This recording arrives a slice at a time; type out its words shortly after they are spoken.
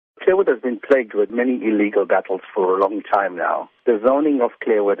Clairwood has been plagued with many illegal battles for a long time now. The zoning of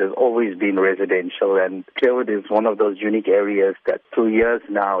Clairwood has always been residential, and Clairwood is one of those unique areas that through years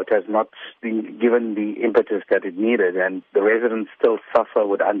now it has not been given the impetus that it needed, and the residents still suffer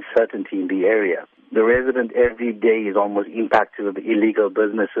with uncertainty in the area. The resident every day is almost impacted with illegal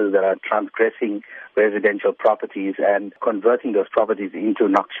businesses that are transgressing residential properties and converting those properties into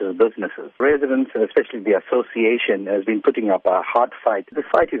noxious businesses. Residents, and especially the association, has been putting up a hard fight. The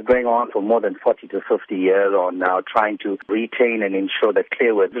fight is going on for more than 40 to 50 years on now, trying to retain and ensure that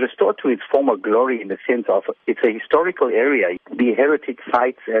Clairwood is restored to its former glory in the sense of it's a historical area. The heritage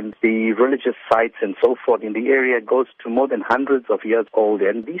sites and the religious sites and so forth in the area goes to more than hundreds of years old,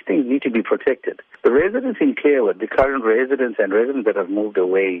 and these things need to be protected. The residents in Clairwood, the current residents and residents that have moved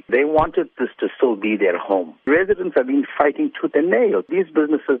away, they wanted this to still be their home. Residents have been fighting tooth and nail. These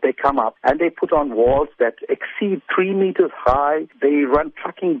businesses, they come up and they put on walls that exceed 3 meters high. They run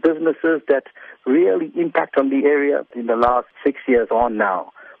trucking businesses that really impact on the area. In the last 6 years on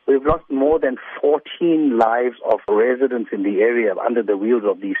now, we've lost more than 14 lives of residents in the area under the wheels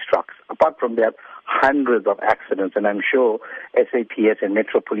of these trucks. Apart from that, hundreds of accidents, and I'm sure SABC and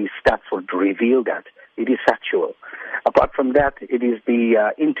Metro Police stats will reveal that. It is factual. Apart from that, it is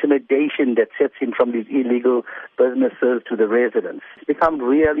the intimidation that sets in from these illegal businesses to the residents. It's become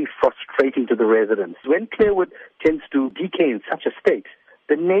really frustrating to the residents. When Clairwood tends to decay in such a state,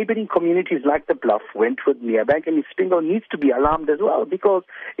 the neighboring communities like the Bluff, Wentworth, Merebank and Spingo needs to be alarmed as well, because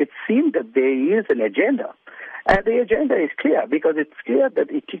it seems that there is an agenda. And the agenda is clear, because it's clear that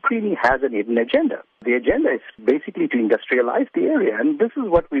Etikrini has an hidden agenda. The agenda is basically to industrialize the area, and this is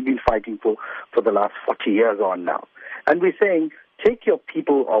what we've been fighting for the last 40 years on now. And we're saying, take your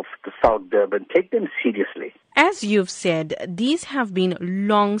people of the South Durban, take them seriously. As you've said, these have been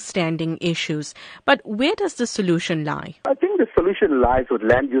long-standing issues. But where does the solution lie? I think the solution lies with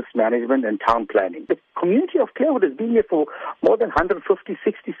land use management and town planning. The community of Clairwood has been here for more than 150,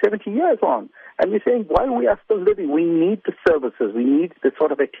 60, 70 years on. And we're saying, while we are still living, we need the services, we need the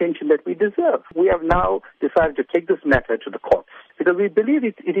sort of attention that we deserve. We have now decided to take this matter to the courts, because we believe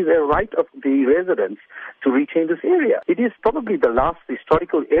it is a right of the residents to retain this area. It is probably the last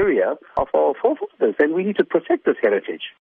historical area of our forefathers, and we need to protect this heritage.